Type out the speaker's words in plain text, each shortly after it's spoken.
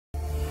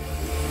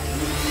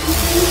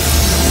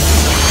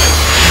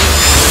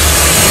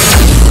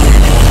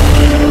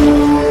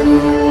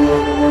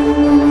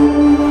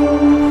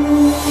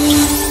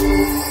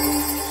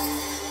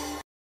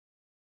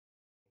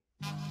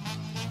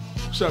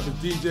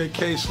DJ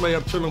Kayslay.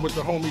 I'm chilling with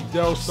the homie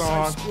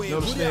Delson. You know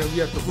what I'm saying?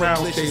 We at the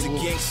round table.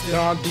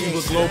 Don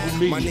Diva Global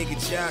Media. My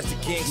nigga Josh the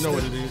gangster. You know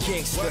what it is.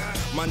 Gangster.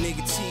 My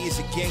nigga T is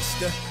a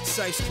gangster.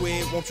 Sight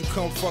Square, won't you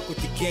come fuck with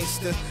the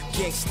gangster?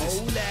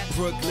 Gangsters.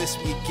 Brooklyn,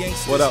 we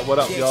gangsters. What up,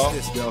 y'all?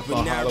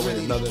 Delson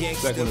Holloway, another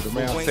segment of the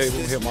round table.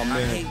 Hit my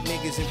man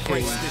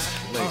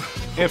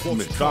Kayslay,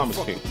 infamous Drama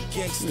King.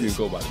 You didn't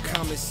go by the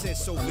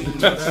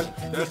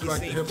That's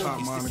like the hip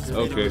hop moniker.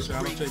 Okay.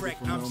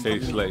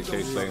 Kayslay.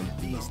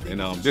 Kayslay.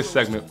 And this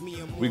segment,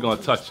 we're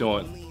gonna touch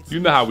on. You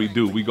know how we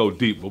do. We go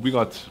deep, but we're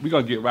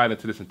gonna get right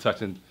into this and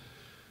touch into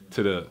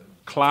the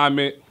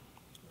climate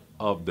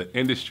of the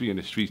industry and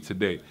the streets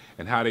today,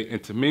 and how they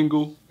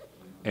intermingle,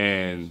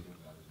 and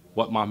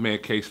what my man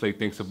Kayslay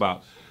thinks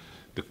about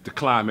the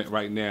climate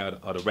right now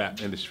of the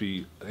rap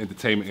industry,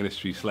 entertainment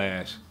industry /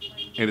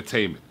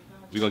 entertainment.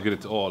 We're gonna get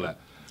into all that.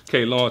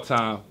 Okay, long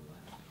time,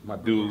 my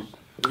dude.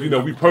 You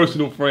know, we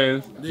personal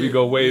friends. We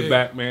go way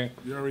back, man.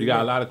 You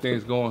got a lot of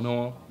things going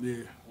on.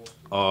 Yeah.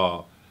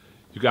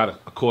 You got,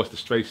 of course, the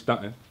straight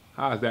stunting.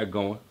 How's that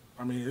going?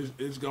 I mean,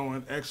 it's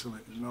going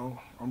excellent, you know.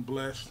 I'm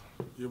blessed.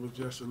 It was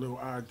just a little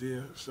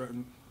idea,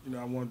 something, you know,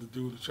 I wanted to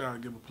do to try to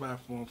give a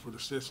platform for the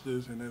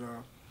sisters, and then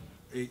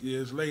 8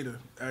 years later,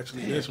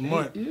 actually this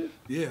month.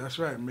 Yeah, that's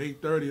right. May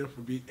 30th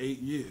will be 8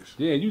 years.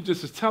 Yeah, and you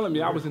just was telling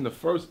me I was in the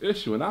first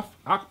issue, and I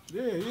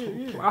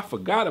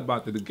forgot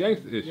about the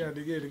gangster issue. Yeah,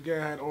 the guy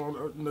had all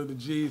the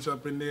G's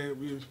up in there.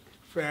 We was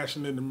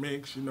fashioning the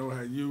mix, you know,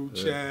 had you,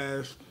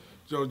 Chaz,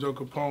 JoJo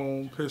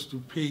Capone,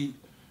 Pistol Pete,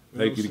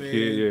 Lakey the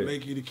Kid,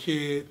 Lakey the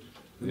Kid.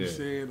 You know what I'm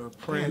saying?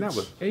 Prince. Man, that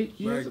was 8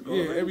 years ago.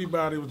 Yeah,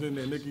 everybody was in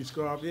there. Nicky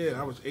Scarf. Yeah,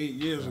 that was 8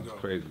 years ago.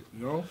 Crazy.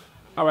 You know?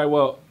 All right,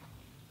 well,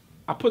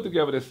 I put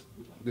together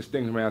this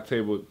thing around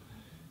table.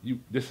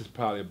 This is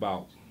probably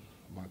about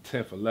my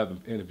 10th,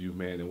 11th interview,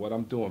 man. And what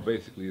I'm doing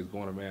basically is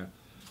going around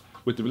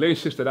with the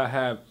relationships that I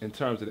have in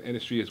terms of the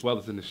industry as well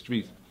as in the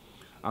streets.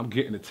 I'm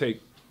getting to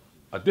take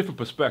a different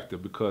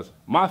perspective, because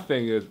my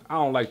thing is I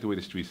don't like the way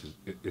the streets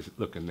is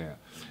looking now.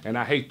 And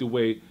I hate the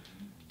way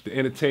the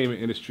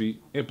entertainment industry,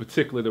 in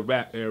particular the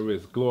rap era,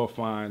 is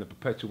glorifying and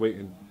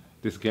perpetuating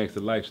this gangster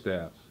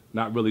lifestyle,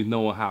 not really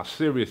knowing how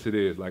serious it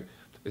is. Like,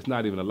 it's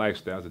not even a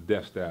lifestyle, it's a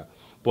death style.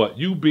 But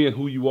you being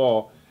who you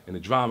are, and the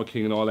Drama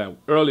King and all that,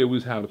 earlier we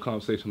was having a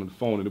conversation on the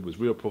phone, and it was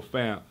real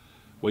profound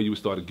where you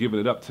started giving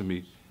it up to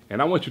me.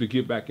 And I want you to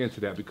get back into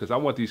that, because I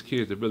want these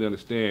kids to really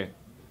understand,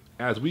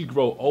 as we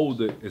grow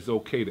older, it's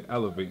okay to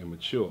elevate and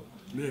mature.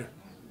 Yeah.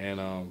 And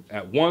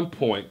at one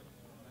point,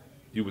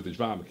 you was the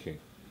Drama King.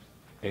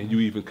 And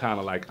you even kind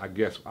of like, I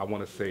guess I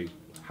want to say,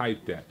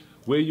 hyped that.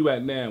 Where you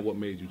at now, what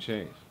made you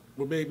change?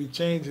 What made me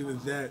change it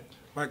is that,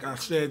 like I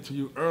said to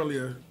you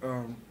earlier,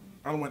 I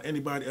don't want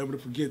anybody ever to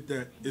forget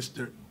that it's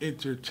the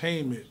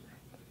entertainment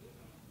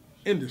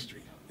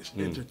industry. It's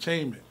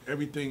entertainment.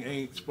 Everything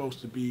ain't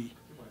supposed to be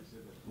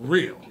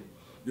real.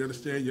 You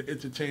understand? You're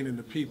entertaining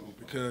the people,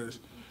 because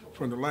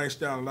from the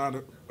lifestyle a lot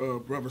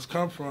of brothers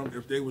come from,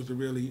 if they was to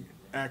really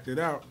act it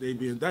out, they'd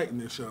be indicting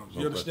themselves.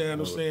 You understand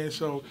what I'm saying?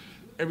 So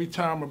every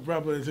time a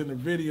brother is in a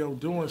video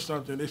doing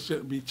something, it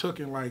shouldn't be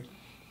taken like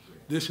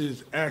this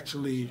is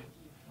actually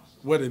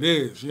what it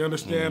is. You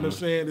understand what I'm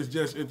saying? It's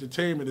just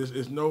entertainment.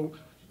 It's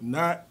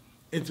not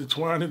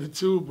intertwining the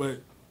two,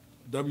 but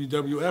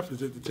WWF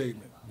is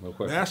entertainment.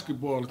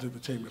 Basketball is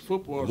entertainment.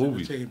 Football is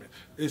entertainment.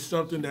 It's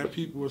something that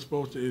people are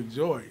supposed to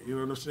enjoy. You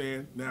know what I'm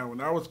saying? Now,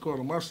 when I was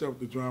calling myself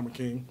the Drama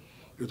King,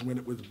 is when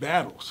it was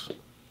battles.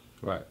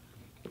 Right.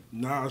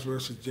 Nas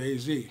versus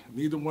Jay-Z.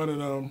 Neither one of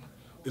them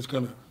is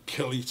going to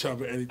kill each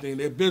other or anything.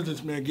 They're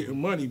businessmen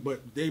getting money,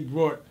 but they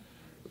brought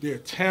their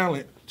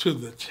talent to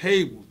the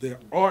table, their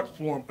art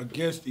form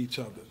against each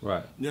other.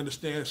 Right. You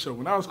understand? So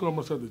when I was calling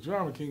myself the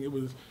Drama King, it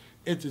was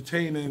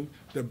entertaining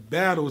the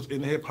battles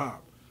in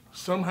hip-hop.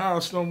 Somehow,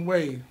 some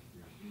way,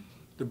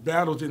 the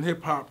battles in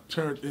hip-hop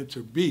turned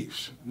into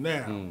beefs.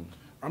 Now,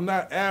 I'm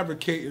not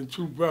advocating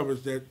two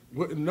brothers that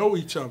wouldn't know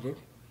each other,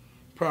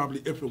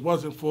 probably, if it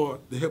wasn't for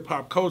the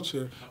hip-hop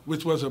culture,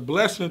 which was a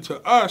blessing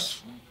to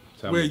us,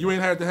 where you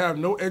ain't had to have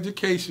no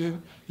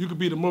education. You could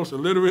be the most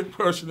illiterate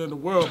person in the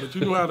world, but you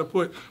knew how to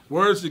put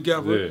words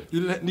together. Yeah.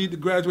 You didn't need to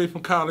graduate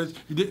from college.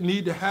 You didn't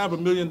need to have $1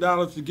 million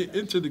to get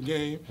into the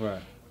game.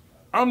 Right.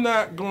 I'm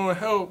not going to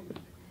help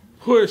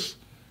push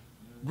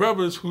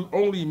brothers who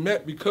only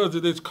met because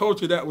of this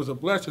culture that was a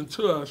blessing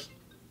to us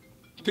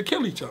to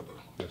kill each other.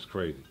 That's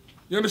crazy.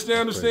 You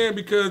understand what I'm saying?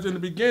 Because in the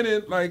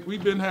beginning, like,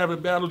 we've been having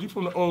battles. You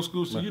from the old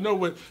school, so you know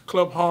what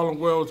Club Harlem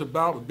World was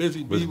about.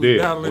 Busy B was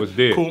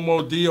battling Cool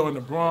Mo Dio in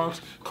the Bronx,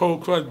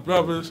 Cold Crush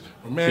Brothers,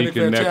 Romantic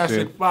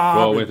Fantastic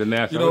Five,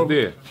 you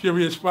know,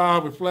 Furious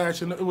Five with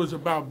Flash. And it was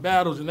about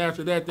battles. And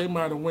after that, they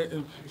might have went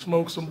and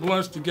smoked some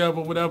blunts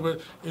together, whatever,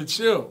 and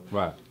chill.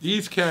 Right.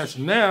 These cats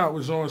now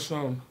is on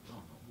some,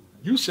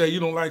 you say you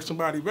don't like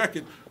somebody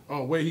record,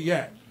 oh, where he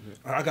at?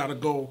 I got to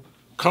go.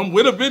 Come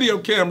with a video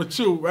camera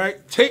too,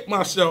 right? Take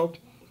myself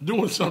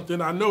doing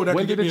something I know that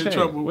can get me in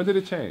trouble. When did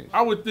it change?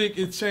 I would think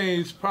it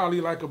changed probably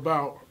like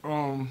about,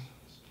 I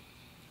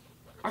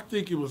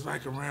think it was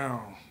like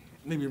around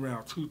maybe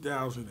around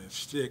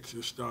 2006,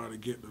 it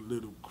started getting a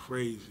little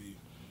crazy.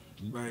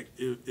 Like,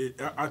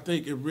 I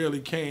think it really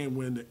came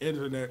when the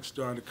internet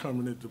started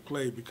coming into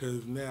play,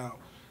 because now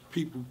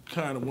people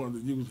kind of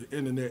wanted to use the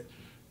internet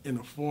in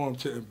a form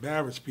to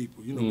embarrass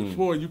people. You know,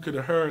 before you could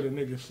have heard a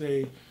nigga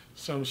say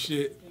some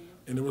shit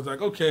and it was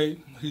like, okay,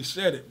 he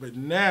said it. But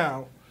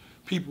now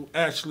people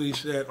actually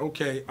said,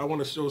 okay, I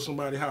want to show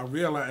somebody how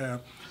real I am.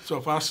 So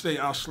if I say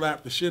I'll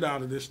slap the shit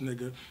out of this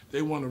nigga,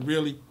 they want to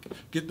really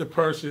get the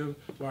person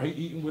while he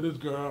eating with his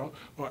girl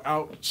or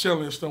out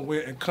chilling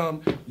somewhere and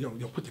come, yo,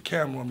 put the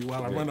camera on me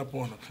while I run up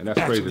on him and that's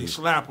actually crazy.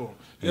 slap him.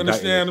 You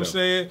understand what I'm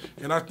saying?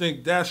 And I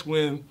think that's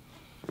when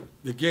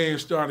the game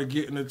started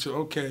getting into,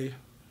 okay,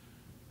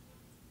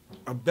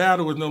 a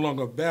battle is no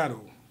longer a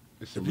battle.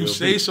 If you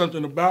say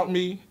something about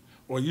me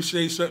or you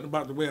say something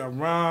about the way I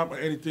rhyme or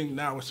anything,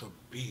 now it's a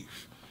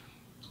beef.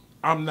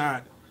 I'm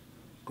not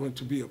going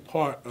to be a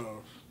part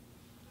of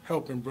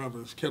helping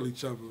brothers kill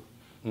each other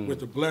with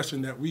the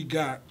blessing that we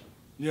got.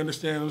 You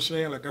understand what I'm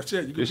saying? Like I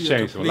said, you could be a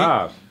complete... some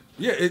lives.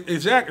 Yeah,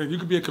 exactly. You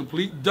could be a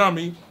complete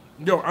dummy.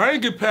 Yo, I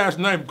ain't get past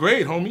 9th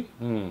grade, homie.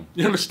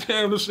 You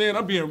understand what I'm saying?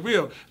 I'm being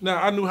real.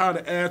 Now, I knew how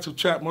to add,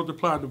 subtract,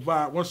 multiply,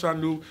 divide. Once I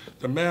knew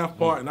the math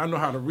part and I know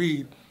how to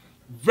read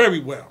very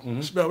well.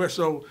 Spell it.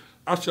 So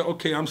I said,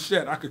 okay, I'm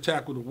set. I could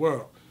tackle the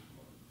world.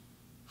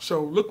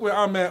 So look where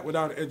I'm at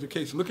without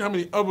education. Look how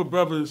many other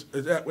brothers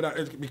is at without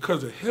education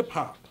because of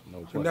hip-hop.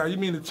 No, so now you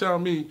mean to tell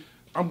me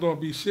I'm going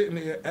to be sitting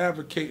there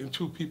advocating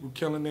two people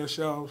killing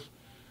themselves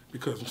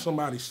because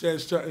somebody said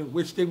something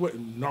which they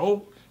wouldn't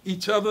know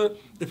each other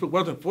if it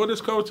wasn't for this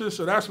culture?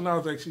 So that's when I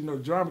was like, you know,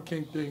 the Drama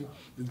King thing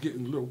is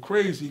getting a little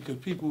crazy because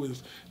people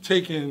is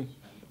taking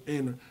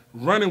and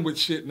running with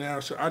shit now,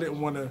 so I didn't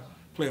want to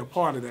play a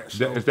part of that.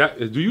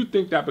 So, do you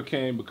think that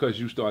became because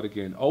you started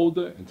getting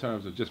older in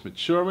terms of just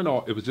maturing,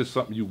 or it was just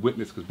something you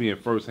witnessed because being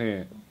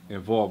firsthand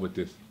involved with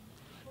this?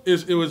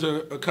 It was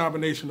a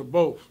combination of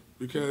both,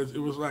 because it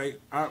was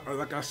like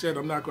I said,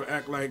 I'm not going to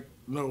act like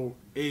no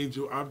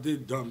angel. I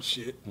did dumb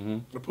shit.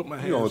 I put my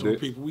hands on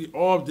people. We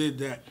all did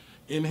that.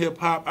 In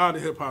hip-hop, out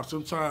of hip-hop.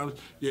 Sometimes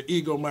your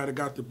ego might have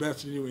got the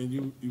best of you and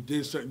you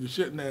did something you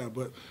shouldn't have.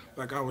 But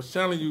like I was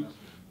telling you,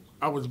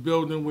 I was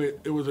building with,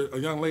 it was a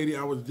young lady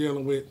I was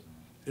dealing with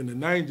in the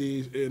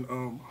 90s,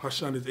 and her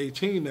son is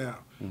 18 now.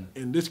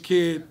 And this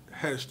kid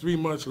has 3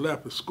 months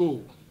left of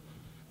school.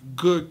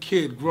 Good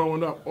kid,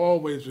 growing up,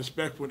 always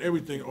respectful and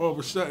everything. All of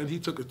a sudden, he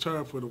took a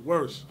turn for the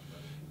worse.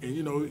 And,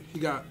 you know, he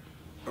got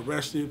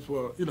arrested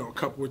for, you know, a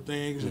couple of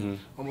things and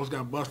almost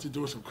got busted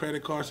doing some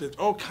credit card shit,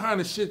 all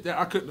kind of shit that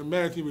I couldn't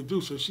imagine he would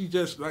do. So she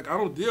just, like, I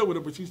don't deal with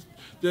it, but she's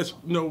just,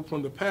 you know,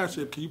 from the past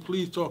said, can you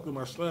please talk to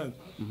my son?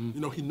 You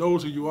know, he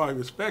knows who you are, he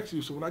respects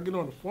you. So when I get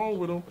on the phone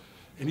with him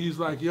and he's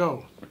like,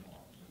 yo,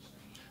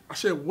 I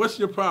said, what's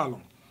your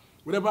problem?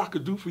 Whatever I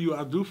could do for you,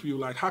 I'll do for you.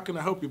 Like, how can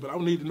I help you? But I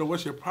need to know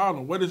what's your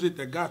problem. What is it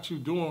that got you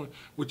doing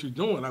what you're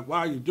doing? Like, why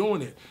are you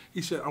doing it?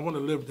 He said, I want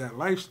to live that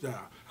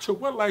lifestyle. I said,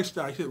 what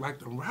lifestyle? He said, like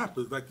the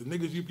rappers, like the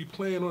niggas you be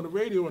playing on the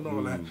radio and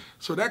all that.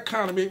 So that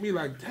kind of made me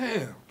like,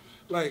 damn.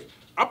 Like,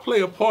 I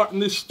play a part in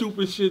this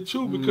stupid shit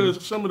too,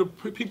 because some of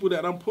the people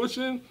that I'm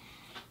pushing,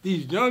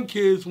 these young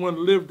kids want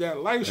to live that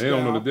lifestyle. They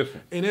don't know the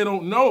difference. And they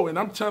don't know. And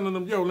I'm telling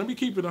them, yo, let me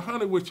keep it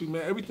 100 with you,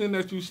 man. Everything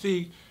that you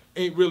see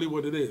ain't really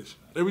what it is.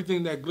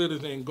 Everything that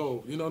glitters ain't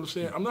gold. You know what I'm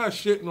saying? I'm not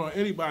shitting on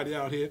anybody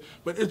out here,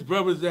 but it's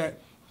brothers that,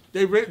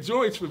 they rent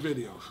joints for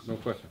videos. No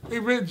question. They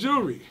rent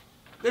jewelry.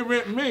 They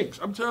rent minks.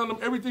 I'm telling them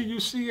everything you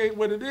see ain't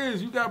what it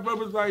is. You got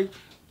brothers like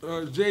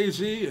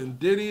Jay-Z and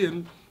Diddy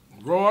and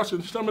Ross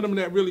and some of them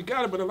that really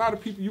got it, but a lot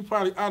of people you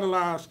probably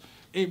idolize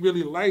ain't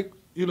really like,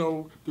 you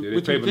know,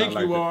 what you think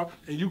you are,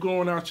 and you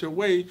going out your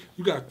way.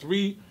 You got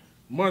 3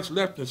 months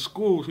left in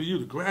school for you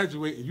to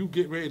graduate and you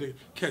get ready to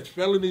catch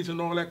felonies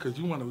and all that because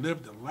you want to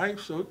live the life.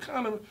 So it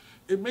kind of,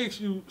 it makes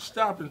you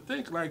stop and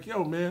think like,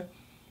 yo, man,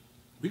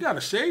 we got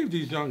to save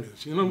these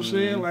youngins. You know what I'm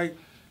saying? Like,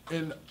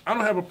 and I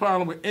don't have a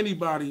problem with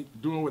anybody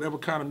doing whatever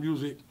kind of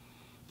music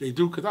they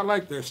do because I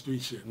like that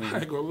street shit. I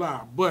ain't going to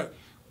lie. But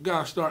you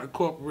got to start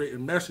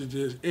incorporating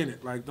messages in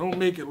it. Like, don't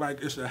make it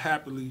like it's a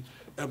happily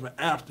ever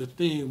after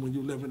theme when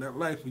you living that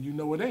life and you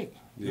know it ain't.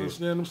 You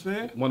understand what I'm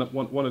saying?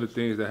 One of the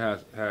things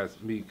that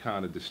has me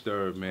kind of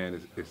disturbed, man,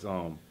 is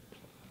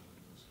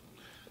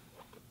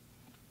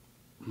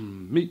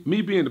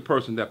me being the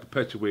person that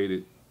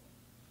perpetuated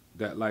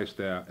that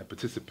lifestyle and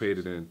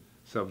participated in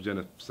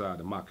self-genocide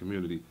in my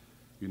community,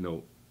 you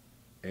know,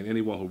 and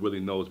anyone who really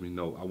knows me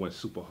know I went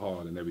super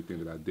hard in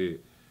everything that I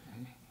did.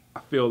 I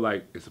feel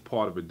like it's a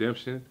part of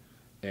redemption,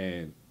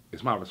 and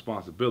it's my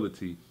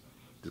responsibility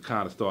to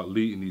kind of start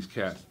leading these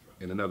cats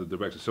in another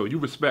direction. So you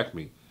respect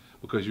me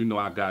because you know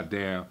I got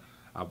down,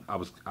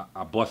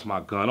 I bust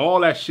my gun, all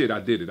that shit, I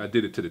did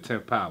it to the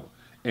 10th power.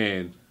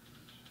 And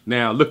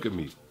now look at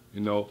me,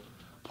 you know,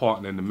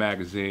 partner in the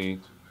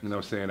magazine, you know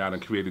what I'm saying? I done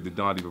created the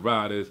Don Diva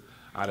Riders,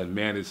 I done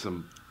managed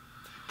some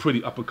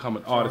pretty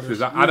up-and-coming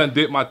artists. I done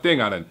did my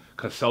thing, I done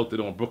consulted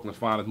on Brooklyn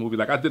Finest movie,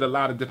 like I did a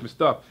lot of different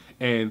stuff.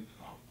 And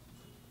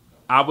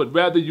I would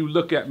rather you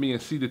look at me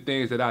and see the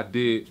things that I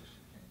did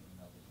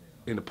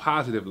in a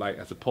positive light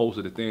as opposed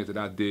to the things that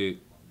I did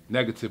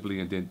negatively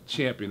and then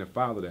champion and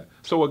follow that.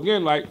 So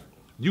again, like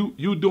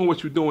you doing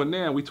what you're doing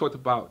now, we talked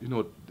about, you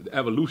know, the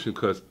evolution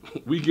because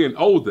we getting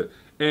older.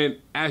 And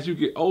as you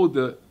get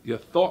older, your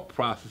thought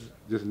process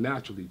just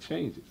naturally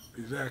changes.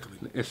 Exactly.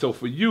 And so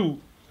for you,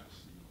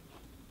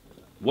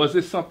 was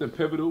it something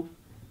pivotal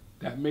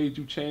that made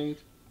you change?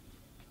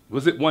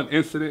 Was it one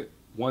incident,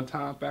 one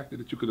time factor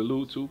that you could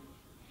allude to?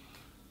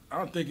 I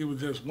don't think it was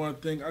just one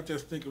thing. I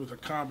just think it was a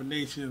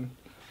combination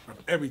of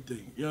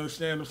everything. You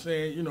understand what I'm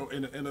saying? You know,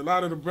 and a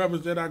lot of the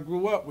brothers that I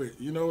grew up with,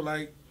 you know,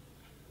 like,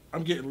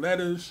 I'm getting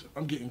letters,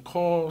 I'm getting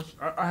calls.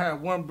 I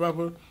had one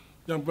brother,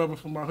 young brother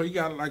from my hood, he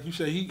got, like you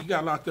said, he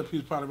got locked up, he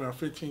was probably around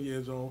 15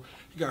 years old.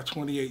 He got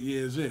 28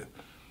 years in.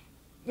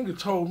 Nigga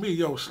told me,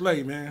 yo,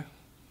 Slay, man,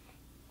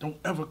 don't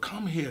ever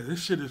come here.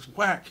 This shit is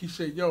whack. He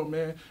said, yo,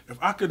 man, if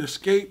I could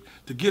escape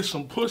to get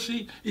some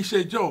pussy, he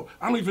said, yo,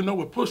 I don't even know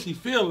what pussy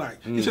feel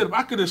like. He said, if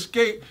I could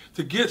escape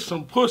to get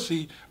some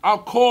pussy, I'll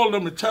call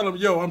them and tell them,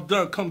 yo, I'm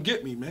done, come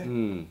get me,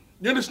 man.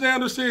 You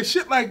understand what I'm saying?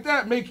 Shit like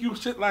that make you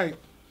shit like,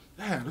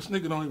 damn, this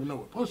nigga don't even know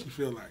what pussy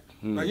feel like.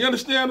 Like, you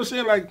understand what I'm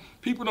saying? Like,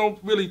 people don't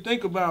really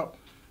think about,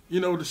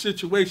 you know, the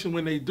situation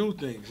when they do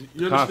things.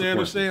 You understand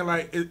what I'm saying?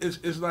 Like,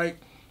 it's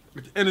like,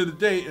 at the end of the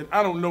day, and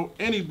I don't know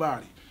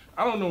anybody,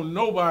 I don't know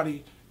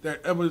nobody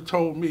that ever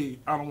told me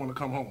I don't want to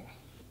come home.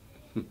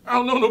 I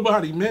don't know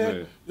nobody, man. Yeah. You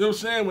know what I'm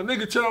saying? When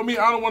nigga tell me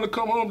I don't want to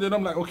come home, then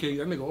I'm like, okay,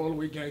 that nigga all the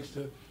way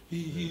gangster.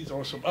 He's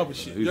on some other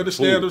shit. You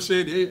understand what I'm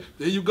saying?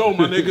 There you go,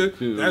 my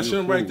nigga. That's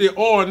him right there.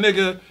 Or a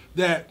nigga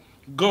that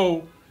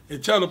go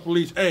and tell the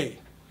police, hey,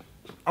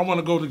 I want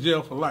to go to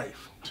jail for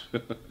life.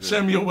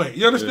 Send me away.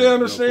 You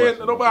understand what I'm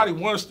saying? Nobody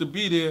wants to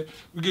be there.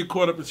 We get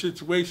caught up in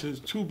situations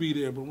to be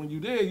there. But when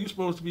you're there, you're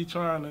supposed to be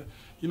trying to,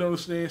 you know what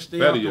I'm saying,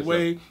 stay out the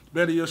way,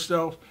 better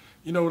yourself,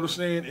 you know what I'm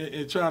saying,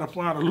 and try to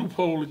find a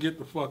loophole to get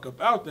the fuck up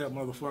out that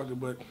motherfucker.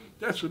 But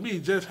that's for me,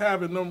 just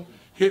having them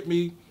hit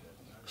me,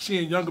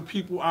 seeing younger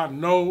people I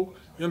know,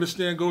 you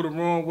understand, go the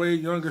wrong way,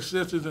 younger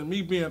sisters, and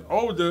me being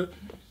older,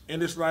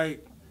 and it's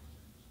like,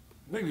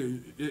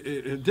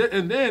 nigga,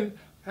 and then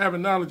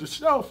having knowledge of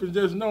self and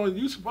just knowing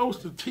you're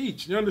supposed to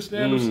teach. You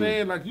understand what I'm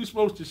saying? Like, you're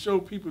supposed to show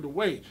people the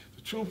way.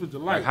 The truth is the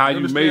light. Like how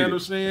you made it,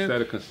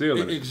 instead of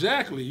concealing it.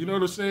 Exactly. You know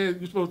what I'm saying?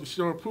 You're supposed to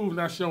show and prove,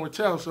 not show and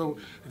tell. So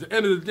at the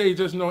end of the day,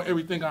 just knowing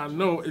everything I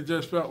know, it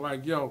just felt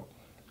like, yo,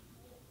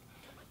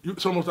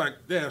 it's almost like,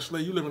 damn,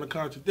 Slay, you live in a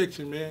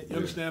contradiction, man. You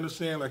understand what I'm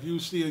saying? Like, you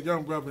see a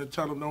young brother and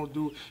tell him don't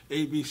do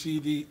A, B, C,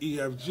 D, E,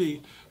 F,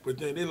 G, but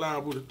then they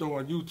liable to throw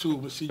on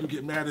YouTube and see you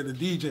get mad at the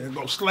DJ and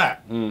go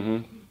slap.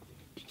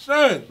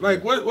 Son,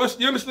 like, what's,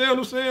 you understand what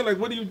I'm saying? Like,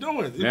 what are you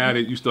doing? Now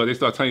they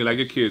start telling you, like,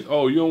 your kids,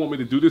 oh, you don't want me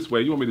to do this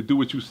way. You want me to do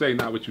what you say,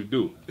 not what you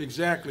do.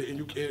 Exactly,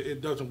 and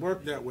it doesn't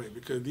work that way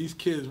because these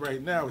kids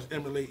right now is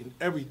emulating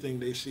everything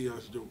they see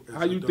us do.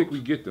 How you think we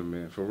get them,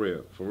 man? For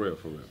real, for real,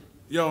 for real.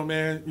 Yo,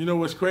 man, you know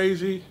what's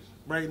crazy?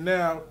 Right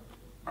now,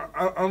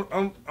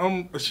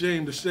 I'm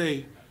ashamed to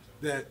say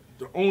that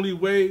the only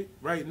way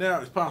right now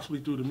is possibly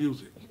through the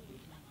music.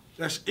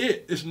 That's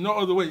it. It's no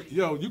other way.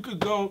 Yo, you could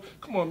go,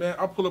 come on, man.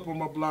 I'll pull up on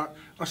my block.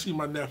 I see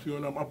my nephew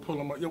and I'll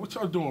pull him up. Yo, what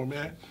y'all doing,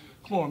 man?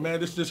 Come on,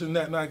 man. This, and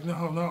that. And like, no,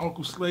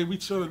 Uncle Slay, we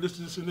chilling, this,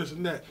 and this,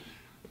 and that.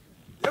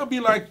 They'll be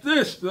like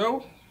this,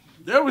 though.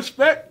 They'll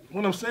respect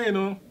what I'm saying to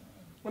them.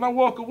 When I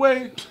walk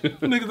away, the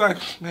niggas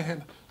like,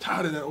 man,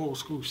 tired of that old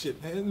school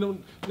shit, man. No,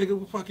 nigga,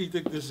 what the fuck you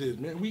think this is,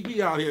 man?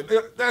 We out here.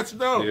 That's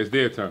dumb. Yeah, it's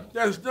their turn.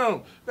 That's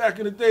dumb. Back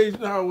in the days, you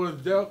know how it was,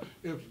 Del.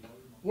 If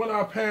one of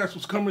our parents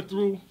was coming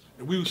through,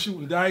 and we was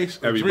shooting dice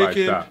or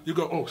drinking, stopped. You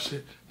go, oh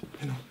shit,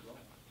 you know,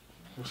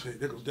 say,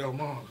 there goes Del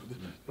Mom,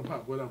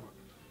 whatever.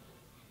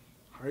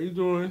 How you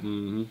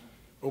doing?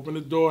 Open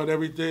the door and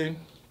everything.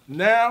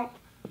 Now,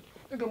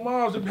 nigga,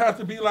 moms would have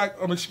to be like,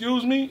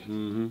 excuse me?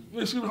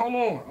 Excuse me, hold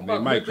on.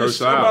 I'm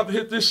about to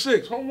hit this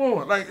 6. Hold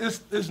on. Like,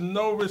 it's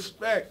no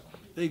respect.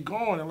 They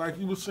gone. And like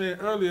you were saying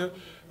earlier,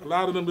 a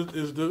lot of them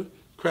is the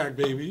crack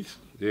babies.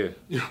 Yeah,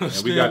 you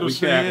and we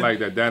can't act like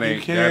that. That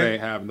ain't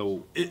have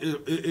no.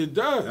 It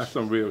does. That's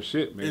some real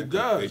shit, man. It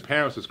does. They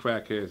parents is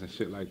crackheads and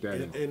shit like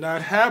that. And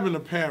not having a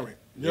parent.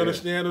 You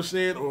understand what I'm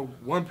saying? Or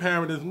one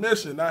parent is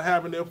missing, not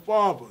having their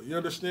father. You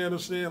understand what I'm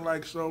saying?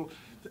 Like, so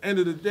at the end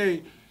of the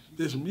day,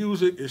 this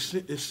music,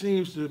 it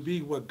seems to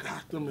be what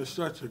got them in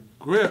such a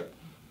grip.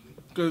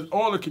 Because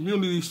all the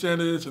community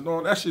centers and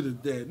all that shit is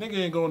dead. Nigga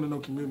ain't going to no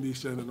community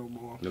center no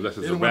more. Unless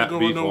it's a rap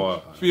beef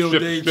or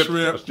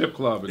a strip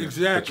club.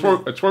 Exactly.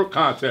 A twerk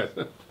contest.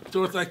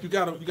 So it's like you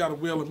gotta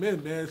wheel them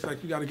in, man. It's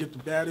like you gotta get the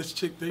baddest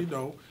chick they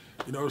know,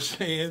 you know what I'm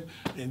saying?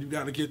 And you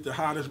gotta get the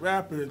hottest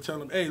rapper and tell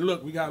them, hey,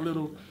 look, we got a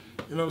little,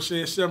 you know what I'm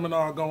saying,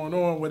 seminar going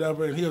on,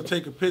 whatever, and he'll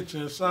take a picture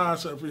and sign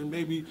something, and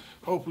maybe,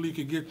 hopefully, you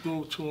can get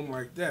through to him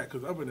like that.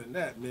 Because other than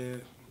that,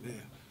 man.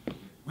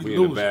 We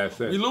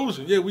losing. We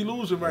losing. Yeah, we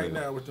losing right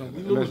now with them.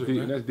 We losing,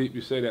 man. That's deep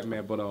you say that,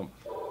 man. But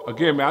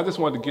again, man, I just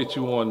wanted to get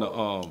you on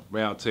the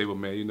round table,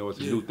 man. You know, it's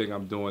a new thing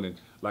I'm doing. And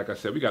like I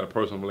said, we got a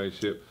personal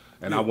relationship.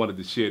 And I wanted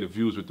to share the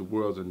views with the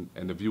world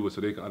and the viewers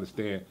so they can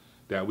understand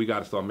that we got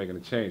to start making a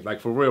change. Like,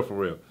 for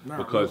real. Nah,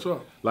 because,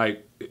 what's up?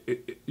 like,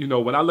 you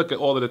know, when I look at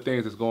all of the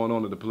things that's going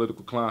on in the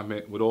political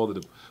climate with all of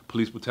the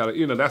police brutality,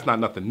 you know, that's not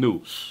nothing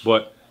new.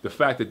 But the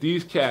fact that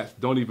these cats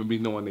don't even be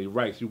knowing their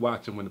rights. You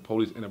watch them when the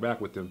police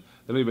interact with them.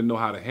 They don't even know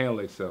how to handle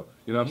themselves.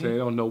 You know what I'm saying? They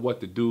don't know what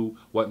to do,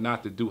 what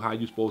not to do, how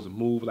you supposed to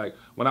move. Like,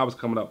 when I was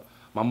coming up,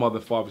 my mother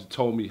and father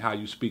told me how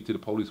you speak to the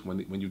police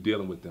when you're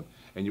dealing with them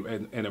and you're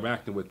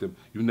interacting with them.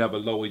 You never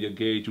lower your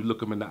gauge. You look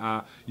them in the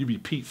eye. You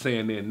repeat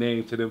saying their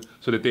name to them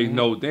so that they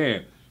know,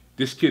 damn,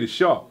 this kid is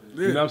sharp.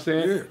 Yeah, you know what I'm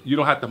saying? yeah. You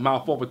don't have to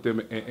mouth up with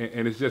them,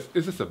 and it's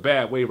just a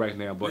bad way right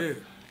now. But,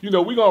 you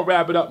know, we're going to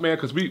wrap it up, man,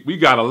 because we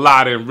got a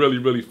lot in really,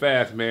 really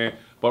fast, man.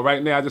 But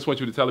right now, I just want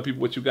you to tell the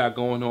people what you got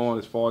going on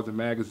as far as the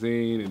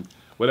magazine and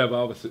whatever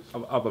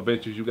other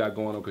ventures you got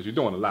going on, because you're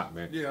doing a lot,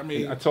 man. Yeah, I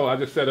mean, I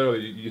just said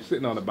earlier, you're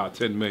sitting on about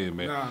 10 million,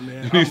 man. Nah,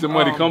 man. You need some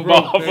money, come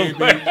broke, ball. baby.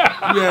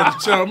 You had to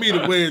tell me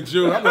the way it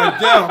do. I'm like,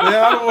 damn, man,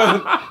 I don't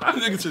want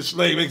niggas to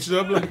slave me.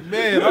 I'm like,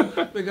 man,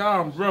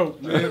 I'm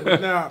broke, man. But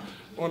now,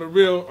 on the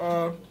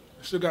real,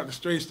 still got the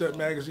Straight Step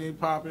magazine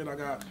popping. I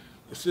got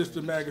the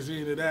sister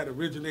magazine of that,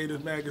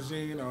 Originators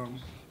magazine.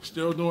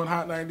 Still doing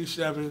Hot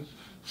 97.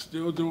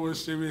 Still doing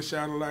Sirius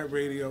Satellite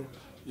Radio.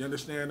 You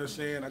understand what I'm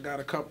saying? I got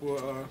a couple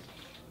of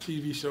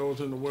TV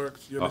shows in the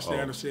works. You understand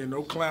what I'm saying?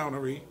 No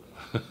clownery.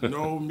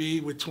 No me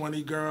with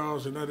 20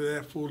 girls and none of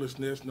that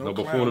foolishness. No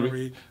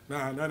clownery.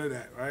 Nah, none of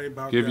that. I ain't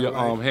about Give that your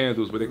life.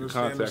 Handles where they can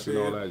contact and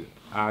all that.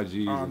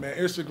 IG. Man,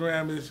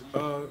 Instagram is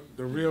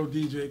the real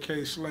DJ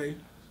Kayslay,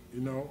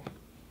 you know.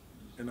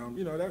 And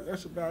you know,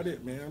 that's about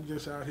it, man. I'm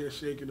just out here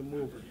shaking and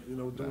moving, you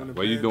know, doing the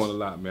Well, you're doing a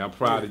lot, man. I'm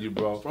proud of you,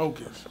 bro.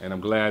 Focus. And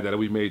I'm glad that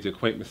we made your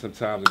acquaintance some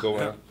time to go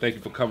out. Thank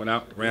you for coming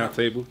out, Round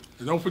Table.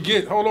 And don't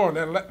forget, hold on,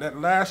 that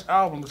last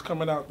album is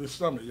coming out this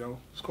summer, yo.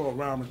 It's called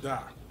Rhyme or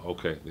Die.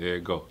 Okay, there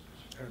you go.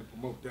 Had to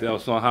promote that.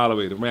 Delson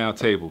Holloway, the Round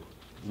Table.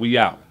 We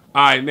out.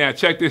 All right, now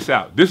check this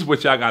out. This is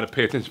what y'all got to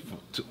pay attention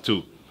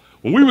to.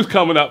 When we was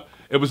coming up,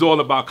 it was all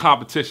about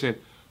competition.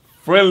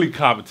 Friendly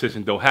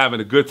competition, though,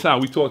 having a good time.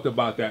 We talked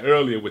about that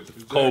earlier with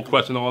the Cold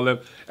Crush and all them.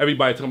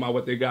 Everybody talking about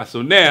what they got.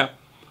 So now,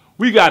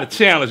 we got a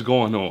challenge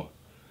going on.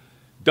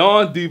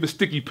 Don Diva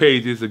sticky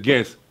pages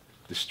against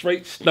the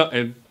straight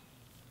stunting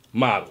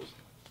models.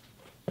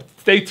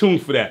 Stay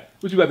tuned for that.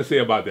 What you got to say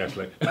about that,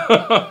 Slay?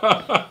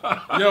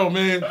 Yo,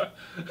 man,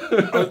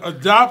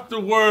 adopt the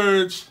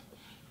words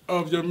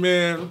of your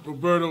man,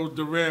 Roberto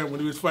Duran, when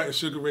he was fighting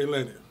Sugar Ray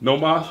Leonard. No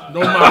mas? No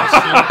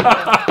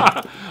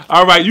mas.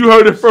 All right, you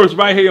heard it first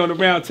right here on the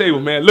Round Table,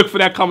 man. Look for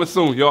that coming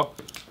soon, y'all.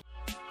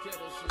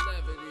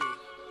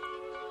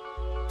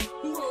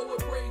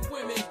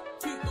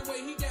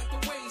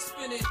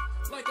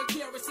 Like a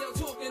carousel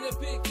talking a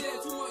big deal,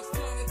 too much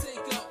time to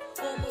take up.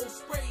 Almost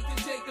sprayed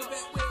the Jacob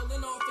at will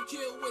and off the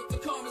kill with the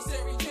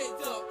commissary.